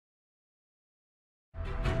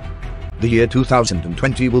The year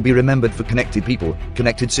 2020 will be remembered for connected people,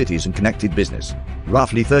 connected cities and connected business.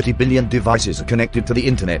 Roughly 30 billion devices are connected to the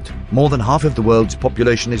internet, more than half of the world's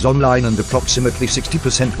population is online and approximately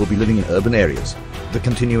 60% will be living in urban areas. The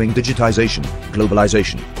continuing digitization,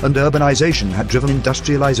 globalization, and urbanization had driven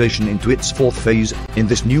industrialization into its fourth phase. In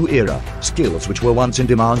this new era, skills which were once in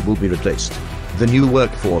demand will be replaced. The new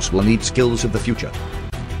workforce will need skills of the future.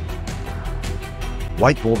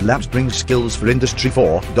 WhiteBaord Labs brings Skills for Industry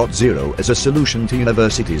 4.0 as a solution to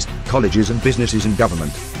universities, colleges and businesses and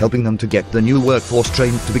government, helping them to get the new workforce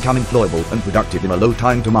trained to become employable and productive in a low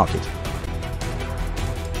time to market.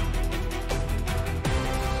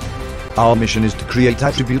 Our mission is to create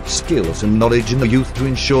attributes, skills and knowledge in the youth to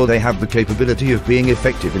ensure they have the capability of being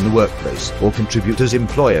effective in the workplace or contribute as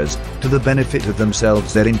employers, to the benefit of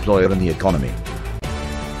themselves, their employer and the economy.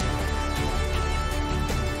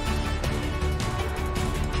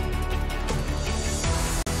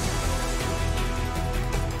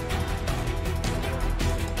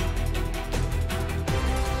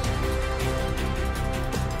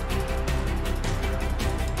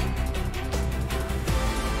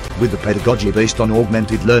 With the pedagogy based on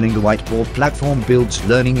augmented learning, the WhiteBaord platform builds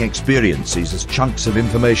learning experiences as chunks of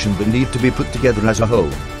information that need to be put together as a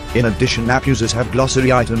whole. In addition, app users have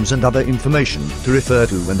glossary items and other information to refer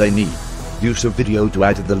to when they need. Use of video to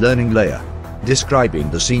add to the learning layer.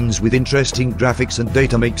 Describing the scenes with interesting graphics and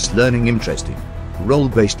data makes learning interesting.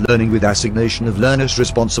 Role-based learning with assignation of learners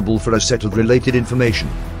responsible for a set of related information.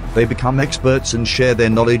 They become experts and share their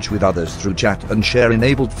knowledge with others through chat and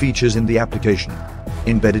share-enabled features in the application.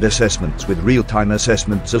 Embedded assessments with real-time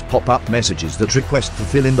assessments of pop-up messages that request to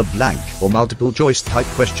fill in the blank or multiple-choice type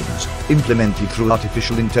questions, implemented through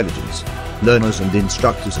artificial intelligence. Learners and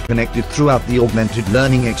instructors are connected throughout the augmented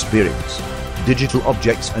learning experience. Digital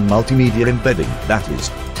objects and multimedia embedding, that is,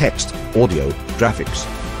 text, audio, graphics.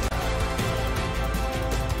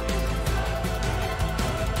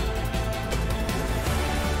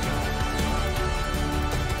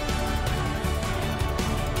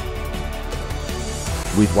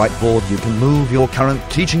 With WhiteBaord you can move your current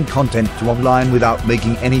teaching content to online without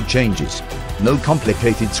making any changes. No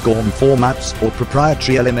complicated SCORM formats or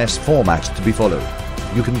proprietary LMS formats to be followed.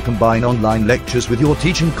 You can combine online lectures with your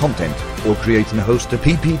teaching content, or create and host a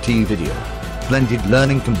PPT video. Blended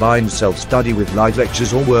learning combines self-study with live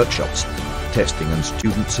lectures or workshops. Testing and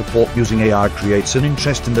student support using AI creates an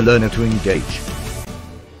interest in the learner to engage.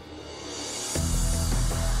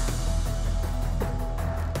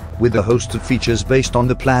 With a host of features based on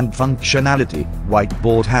the planned functionality,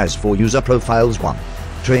 WhiteBaord has 4 user profiles: 1.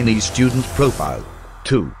 Trainee student profile.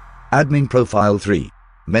 2. Admin profile. 3.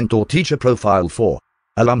 Mentor teacher profile. 4.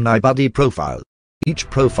 Alumni buddy profile. Each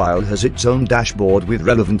profile has its own dashboard with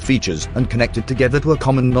relevant features and connected together to a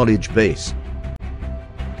common knowledge base.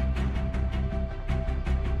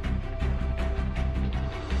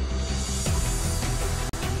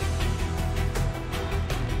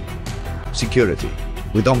 Security.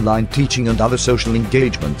 With online teaching and other social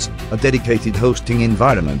engagements, a dedicated hosting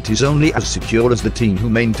environment is only as secure as the team who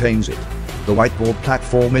maintains it. The WhiteBaord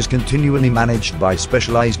platform is continually managed by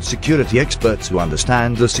specialized security experts who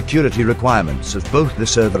understand the security requirements of both the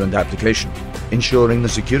server and application. Ensuring the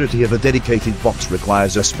security of a dedicated box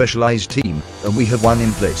requires a specialized team, and we have one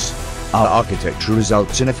in place. Our architecture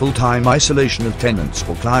results in a full-time isolation of tenants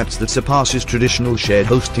or clients that surpasses traditional shared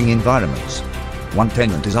hosting environments. One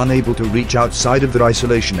tenant is unable to reach outside of their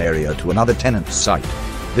isolation area to another tenant's site.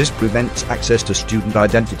 This prevents access to student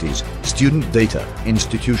identities, student data,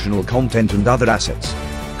 institutional content and other assets.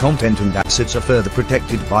 Content and assets are further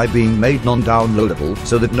protected by being made non-downloadable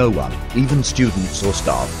so that no one, even students or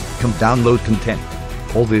staff, can download content.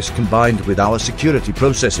 All this combined with our security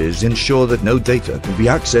processes ensure that no data can be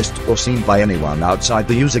accessed or seen by anyone outside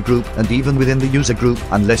the user group and even within the user group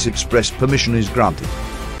unless express permission is granted.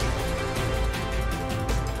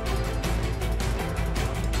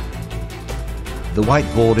 The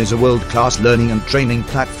WhiteBaord is a world-class learning and training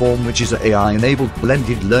platform which is an AI-enabled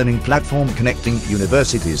blended learning platform connecting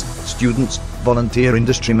universities, students, volunteer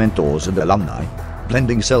industry mentors and alumni.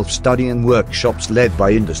 Blending self-study and workshops led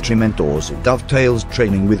by industry mentors, it dovetails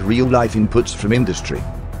training with real-life inputs from industry.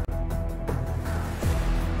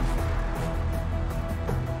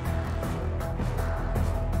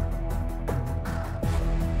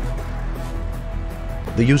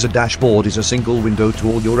 The user dashboard is a single window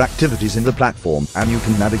to all your activities in the platform, and you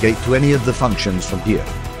can navigate to any of the functions from here.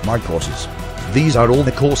 My courses. These are all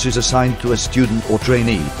the courses assigned to a student or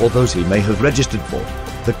trainee, or those he may have registered for.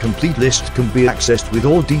 The complete list can be accessed with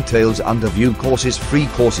all details under View Courses. Free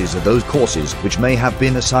courses are those courses which may have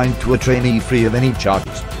been assigned to a trainee free of any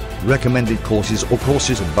charges. recommended courses or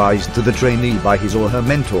courses advised to the trainee by his or her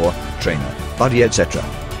mentor, trainer, buddy, etc.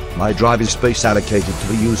 My drive is space allocated to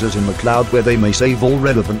the users in the cloud where they may save all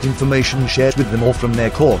relevant information shared with them or from their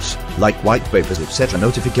course, like white papers, etc.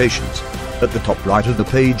 Notifications. At the top right of the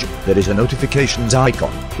page, there is a notifications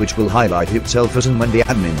icon, which will highlight itself as and when the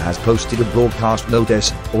admin has posted a broadcast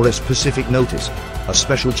notice, or a specific notice. A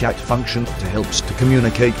special chat function to helps to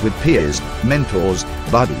communicate with peers, mentors,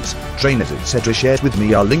 buddies, trainers, etc. shared with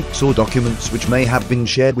me are links or documents which may have been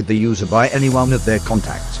shared with the user by any one of their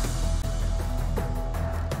contacts.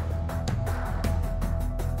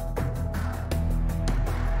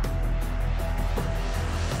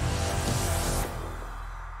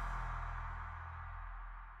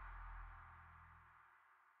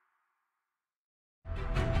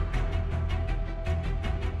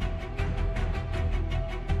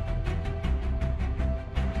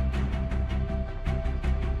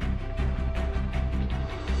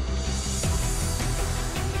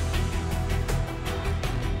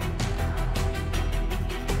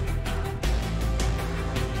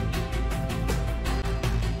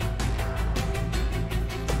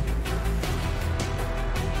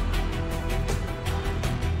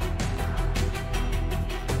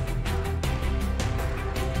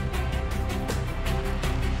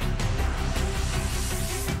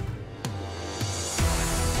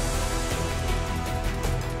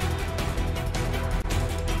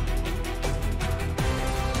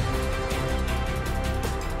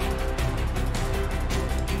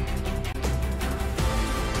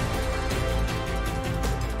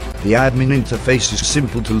 The admin interface is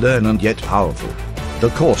simple to learn and yet powerful.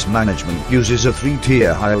 The course management uses a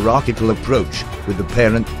three-tier hierarchical approach, with the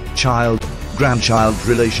parent, child, grandchild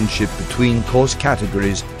relationship between course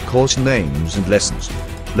categories, course names and lessons.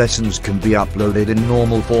 Lessons can be uploaded in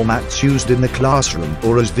normal formats used in the classroom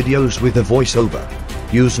or as videos with a voiceover.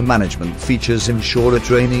 User management features ensure that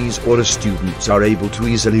trainees or students are able to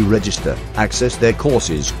easily register, access their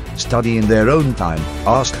courses, study in their own time,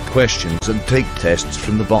 ask questions and take tests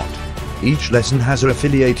from the bot. Each lesson has an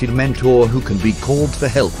affiliated mentor who can be called for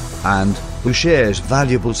help, and who shares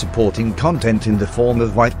valuable supporting content in the form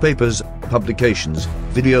of white papers, publications,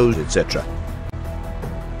 videos, etc.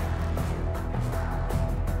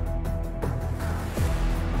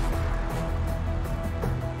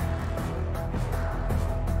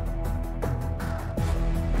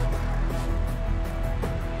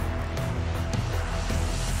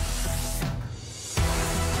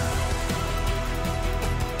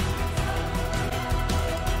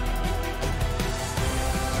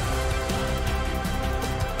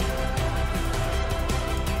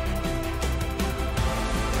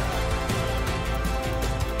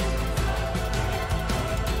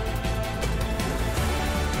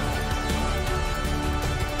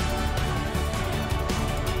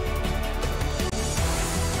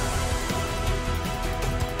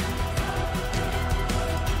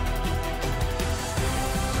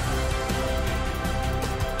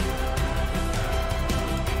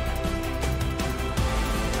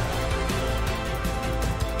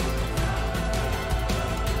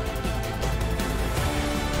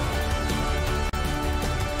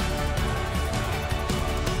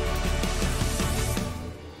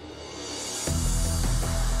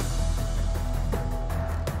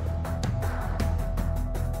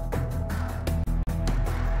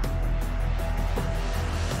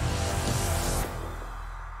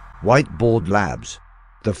 WhiteBaord Labs.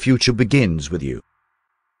 The future begins with you.